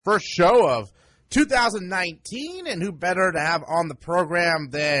first show of 2019, and who better to have on the program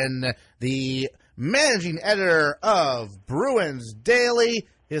than the managing editor of Bruins Daily.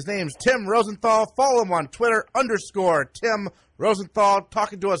 His name's Tim Rosenthal. Follow him on Twitter, _Tim Rosenthal,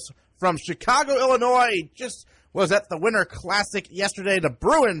 talking to us from Chicago, Illinois. He just was at the Winter Classic yesterday. The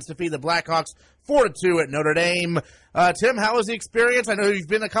Bruins defeat the Blackhawks 4-2 at Notre Dame. Tim, how was the experience? I know you've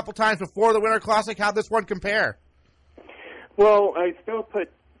been a couple times before the Winter Classic. How'd this one compare? Well, I still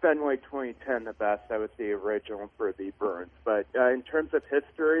put Fenway 2010 the best. That was the original for the Bruins. But in terms of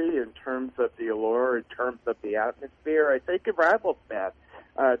history, in terms of the allure, in terms of the atmosphere, I think it rivals that.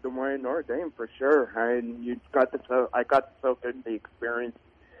 The one in Notre Dame for sure. And I got to soak in the experience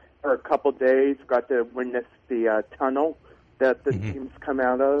for a couple days. Got to witness the tunnel that the teams come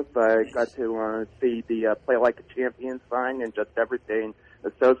out of. I got to see the Play Like a Champion sign and just everything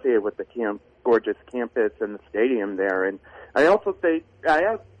associated with the gorgeous campus and the stadium there. And I also say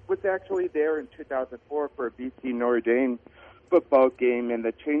I was actually there in 2004 for a BC Notre Dame football game, and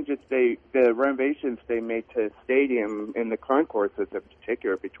the renovations they made to the stadium and the concourses in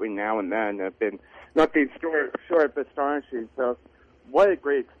particular between now and then have been nothing short of astonishing. So what a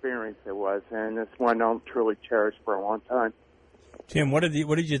great experience it was, and it's one I'll truly cherish for a long time. Tim, what did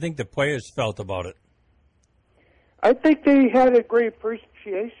you think the players felt about it? I think they had a great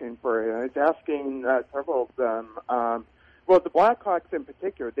appreciation for it. I was asking several of them. Well, the Blackhawks in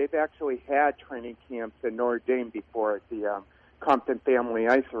particular, they've actually had training camps in Notre Dame before at the Compton Family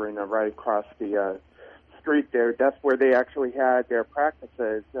Ice Arena right across the street there. That's where they actually had their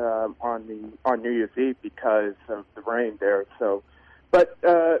practices on New Year's Eve because of the rain there. So, but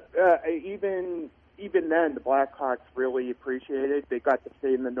even then, the Blackhawks really appreciated it. They got to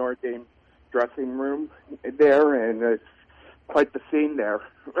stay in the Notre Dame dressing room there, and it's quite the scene there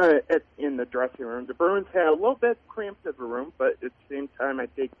in the dressing room. The Bruins had a little bit cramped of a room, but at the same time, I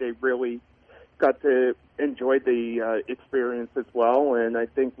think they really got to enjoy the experience as well. And I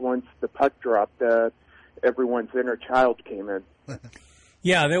think once the puck dropped, everyone's inner child came in.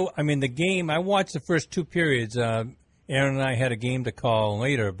 Yeah, the game, I watched the first two periods. Aaron and I had a game to call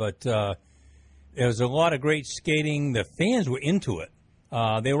later, but there was a lot of great skating. The fans were into it.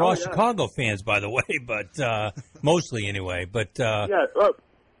 They were all Chicago fans, by the way, but mostly anyway. But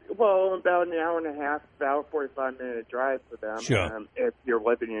well, about an hour and a half, about 45-minute drive for them. Sure. If you're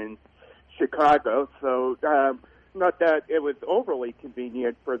living in Chicago, so not that it was overly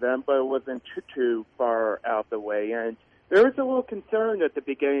convenient for them, but it wasn't too far out the way. And there was a little concern at the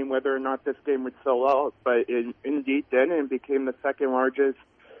beginning whether or not this game would sell out, but it indeed did, and became the second largest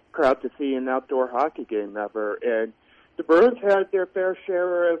crowd to see an outdoor hockey game ever. And the Bruins had their fair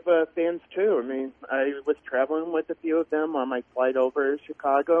share of fans, too. I mean, I was traveling with a few of them on my flight over to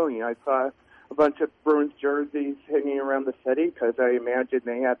Chicago, and I saw a bunch of Bruins jerseys hanging around the city because I imagine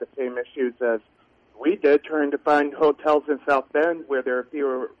they had the same issues as we did, trying to find hotels in South Bend where there are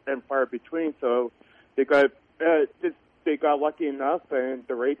fewer and far between. So they got lucky enough, and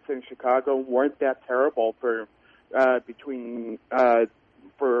the rates in Chicago weren't that terrible for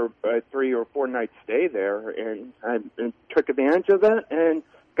a 3 or 4 night stay there, and I took advantage of that and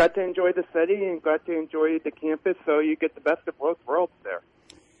got to enjoy the city and got to enjoy the campus. So you get the best of both worlds there.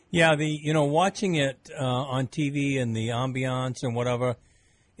 Yeah, watching it on TV and the ambiance and whatever,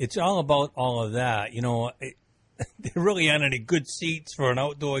 it's all about all of that. There really aren't any good seats for an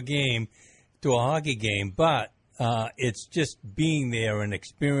outdoor game to a hockey game, but it's just being there and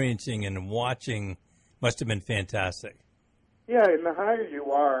experiencing and watching must have been fantastic. Yeah, and the higher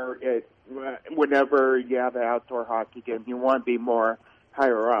you are, whenever you have an outdoor hockey game, you want to be more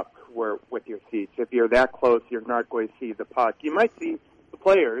higher up with your seats. If you're that close, you're not going to see the puck. You might see the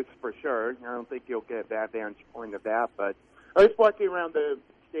players, for sure. I don't think you'll get that vantage point of that. But I was walking around the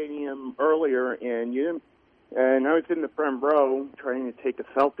stadium earlier, and I was in the front row trying to take a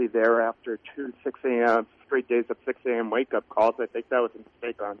selfie there after 2 6 a.m. straight days of 6 a.m. wake-up calls. I think that was a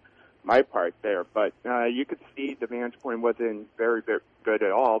mistake on my part there, but you could see the vantage point wasn't very, very good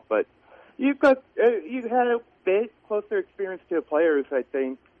at all. But you had a bit closer experience to the players, I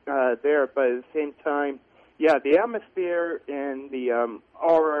think, there. But at the same time, the atmosphere and the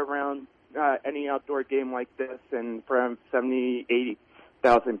aura around any outdoor game like this, and from 70,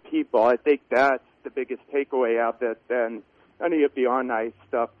 80,000 people, I think that's the biggest takeaway out of it than any of the on-ice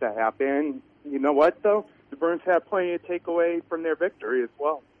stuff that happened. You know what, though? The Bruins had plenty to take away from their victory as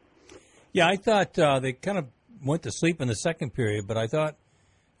well. Yeah, I thought they kind of went to sleep in the second period, but I thought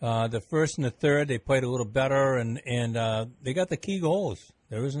the first and the third they played a little better, and they got the key goals.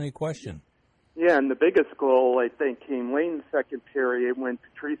 There isn't any question. Yeah, and the biggest goal, I think, came late in the second period when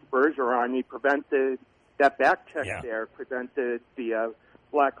Patrice Bergeron, he prevented that back check there, prevented the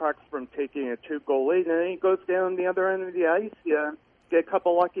Blackhawks from taking a 2-goal lead, and then he goes down the other end of the ice, get a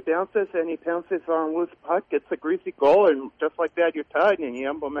couple lucky bounces, and he pounces on a loose puck, gets a greasy goal, and just like that, you're tied, and you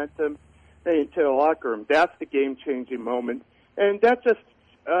have momentum into the locker room. That's the game-changing moment. And that just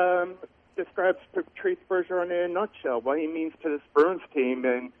describes Patrice Bergeron in a nutshell, what he means to this Bruins team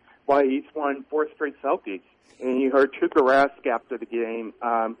and why he's won 4 straight Selkies. And you heard Tuukka Rask after the game.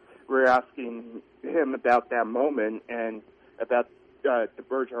 We're asking him about that moment and about the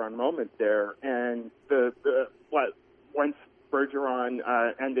Bergeron moment there. And once Bergeron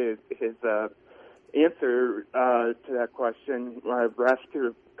ended his answer to that question, Rask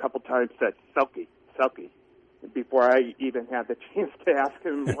a couple times said, Selkie, before I even had the chance to ask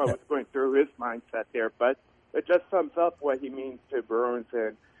him what was going through his mindset there. But it just sums up what he means to Bruins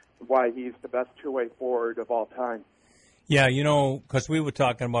and why he's the best two-way forward of all time. Yeah, because we were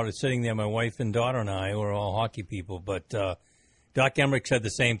talking about it sitting there, my wife and daughter and I, we're all hockey people, but Doc Emmerich said the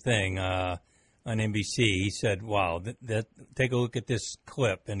same thing on NBC. He said, wow, take a look at this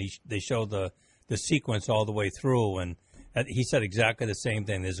clip, and they showed the sequence all the way through, and he said exactly the same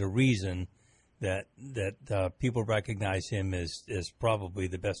thing. There's a reason that people recognize him as probably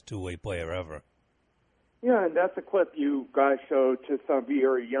the best two-way player ever. Yeah, and that's a clip you guys show to some of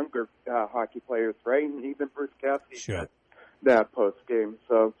your younger hockey players, right? And even Bruce Cassidy sure. That post-game.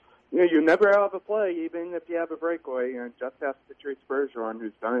 So, you never have a play, even if you have a breakaway, and just ask Patrice Bergeron,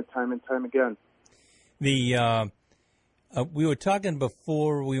 who's done it time and time again. We were talking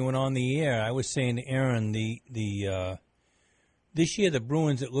before we went on the air. I was saying to Aaron, this year the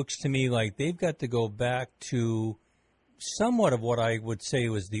Bruins, it looks to me like they've got to go back to somewhat of what I would say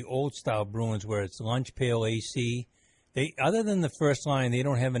was the old-style Bruins, where it's lunch pail AC. Other than the first line, they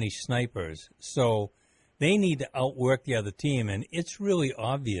don't have any snipers. So they need to outwork the other team, and it's really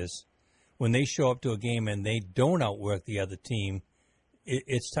obvious when they show up to a game and they don't outwork the other team,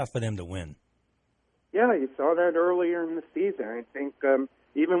 it's tough for them to win. Yeah, you saw that earlier in the season. I think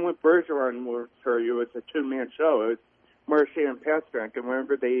even with Bergeron, we'll show you, it's a two-man show. It was Marchand and Pastrnak, and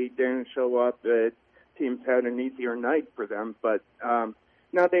whenever they didn't show up, teams had an easier night for them. But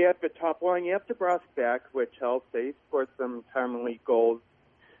now they have the top line. You have DeBrusque back, which helps. They scored some timely goals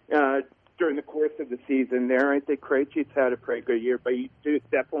during the course of the season there. I think Krejci's had a pretty good year, but you do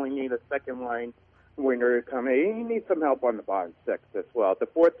definitely need a second-line winner to come in. You need some help on the bottom six as well. The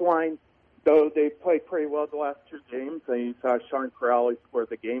fourth line, though, they played pretty well the last 2 games. And you saw Sean Corrali score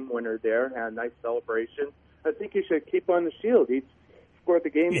the game winner there, had a nice celebration. I think he should keep on the shield. He's scored the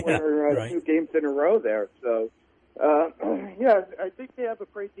game winner right. 2 games in a row there. So, I think they have a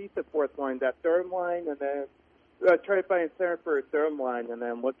pretty decent fourth line. That third line, and then try to find a center for a third line, and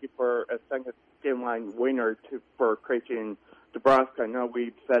then looking for a second line winner for Krejci and DeBrusque. I know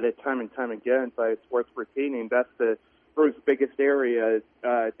we've said it time and time again, but it's worth repeating. That's the Bruins' biggest area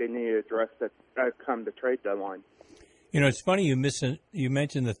they need to address that come the trade deadline. It's funny you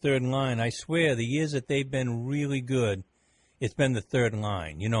mentioned the third line. I swear, the years that they've been really good, it's been the third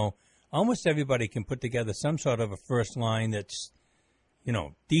line. Almost everybody can put together some sort of a first line that's,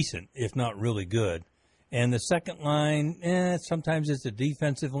 decent, if not really good. And the second line, sometimes it's a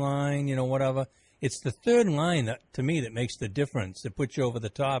defensive line, whatever. It's the third line that, to me, that makes the difference, that puts you over the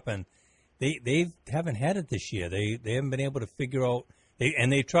top. And they haven't had it this year. They haven't been able to figure out.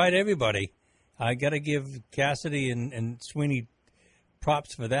 They tried everybody. I got to give Cassidy and Sweeney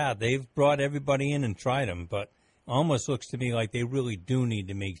props for that. They've brought everybody in and tried them, but almost looks to me like they really do need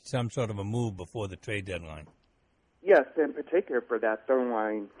to make some sort of a move before the trade deadline. Yes, in particular for that third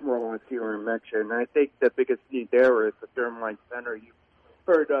line role, as you were mentioned. I think the biggest need there is the third line center. You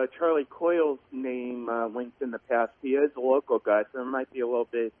heard Charlie Coyle's name linked in the past. He is a local guy, so there might be a little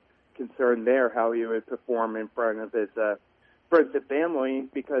bit concern there how he would perform in front of his friends and family,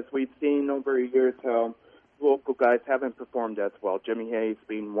 because we've seen over the years how local guys haven't performed as well. Jimmy Hayes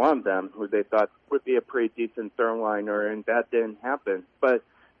being one of them, who they thought would be a pretty decent third liner, and that didn't happen. But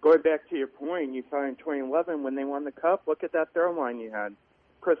going back to your point, you saw in 2011 when they won the Cup, look at that third line you had.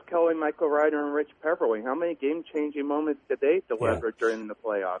 Chris Kelly, Michael Ryder, and Rich Peverly. How many game-changing moments did they deliver during the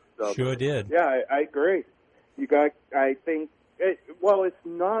playoffs? So, sure did. Yeah, I agree. I think, it's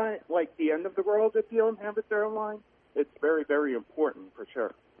not like the end of the world if you don't have a third line. It's very, very important for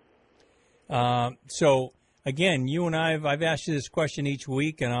sure. So, again, you and I've asked you this question each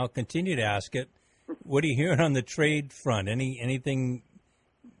week, and I'll continue to ask it. What are you hearing on the trade front? Anything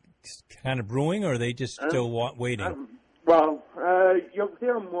kind of brewing, or are they just still waiting? You'll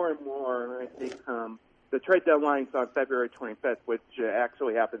hear more and more. I think the trade deadline's on February 25th, which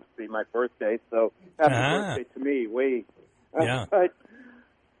actually happens to be my birthday, so happy birthday to me. But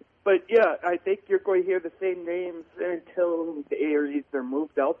But yeah, I think you're going to hear the same names until they are either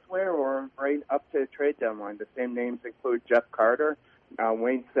moved elsewhere or right up to the trade deadline. The same names include Jeff Carter,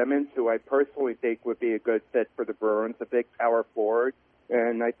 Wayne Simmons, who I personally think would be a good fit for the Bruins, a big power forward,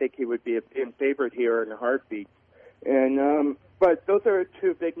 and I think he would be in favorite here in a heartbeat. And but those are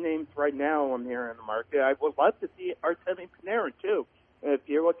two big names right now I'm hearing in the market. I would love to see Artemi Panarin too. If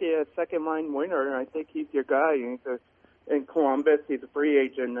you're looking at a second line winner, I think he's your guy. In Columbus, he's a free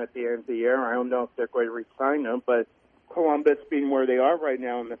agent at the end of the year. I don't know if they're going to re-sign him, but Columbus being where they are right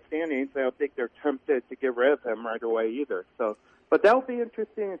now in the standings, I don't think they're tempted to get rid of him right away either. So, but that'll be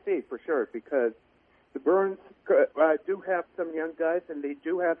interesting to see for sure, because the Bruins do have some young guys, and they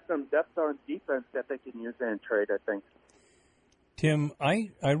do have some depth on defense that they can use in a trade, I think. Tim,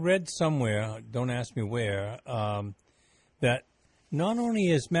 I read somewhere, don't ask me where, that not only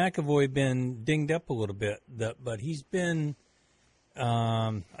has McAvoy been dinged up a little bit, but he's been,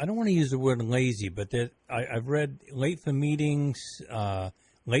 I don't want to use the word lazy, but I've read late for meetings,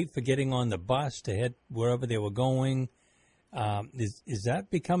 late for getting on the bus to head wherever they were going. Is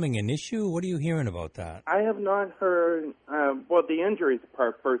that becoming an issue? What are you hearing about that? I have not heard, well, the injuries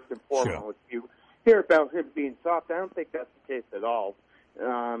part first and foremost. Sure. You hear about him being soft. I don't think that's the case at all.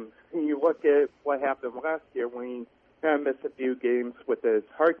 You look at what happened last year when he missed a few games with his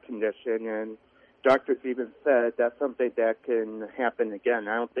heart condition, and doctors even said that's something that can happen again.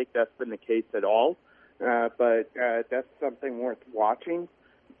 I don't think that's been the case at all, but that's something worth watching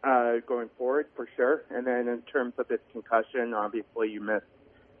going forward for sure. And then in terms of his concussion, obviously you missed,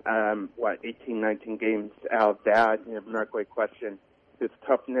 18, 19 games out of that. I'm not going to question his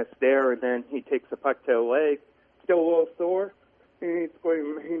toughness there. And then he takes a puck to the leg, still a little sore. He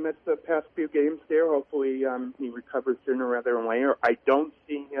missed the past few games there. Hopefully he recovers sooner rather than later. I don't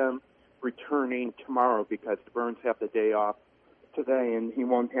see him returning tomorrow because the Bruins have the day off today, and he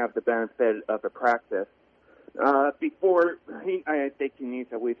won't have the benefit of a practice. I think he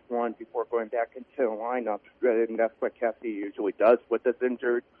needs at least one before going back into the lineup, and that's what Cassie usually does with his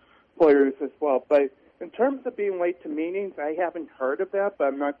injured players as well. But in terms of being late to meetings, I haven't heard of that, but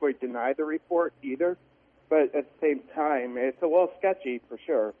I'm not going to deny the report either. But at the same time, it's a little sketchy for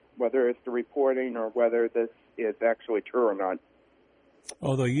sure, whether it's the reporting or whether this is actually true or not.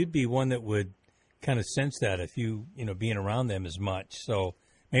 Although you'd be one that would kind of sense that if you being around them as much. So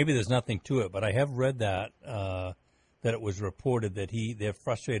maybe there's nothing to it, but I have read that that it was reported that they're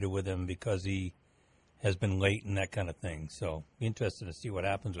frustrated with him because he has been late and that kind of thing. So be interested to see what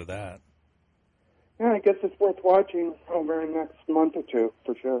happens with that. Yeah, I guess it's worth watching over the next month or two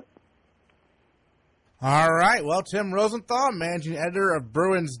for sure. All right. Well, Tim Rosenthal, managing editor of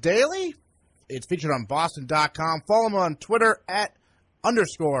Bruins Daily. It's featured on Boston.com. Follow him on Twitter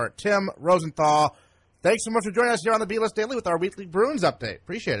 @_Tim Rosenthal. Thanks so much for joining us here on the B-List Daily with our weekly Bruins update.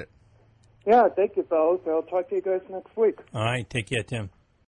 Appreciate it. Yeah, thank you, fellas. I'll talk to you guys next week. All right. Take care, Tim.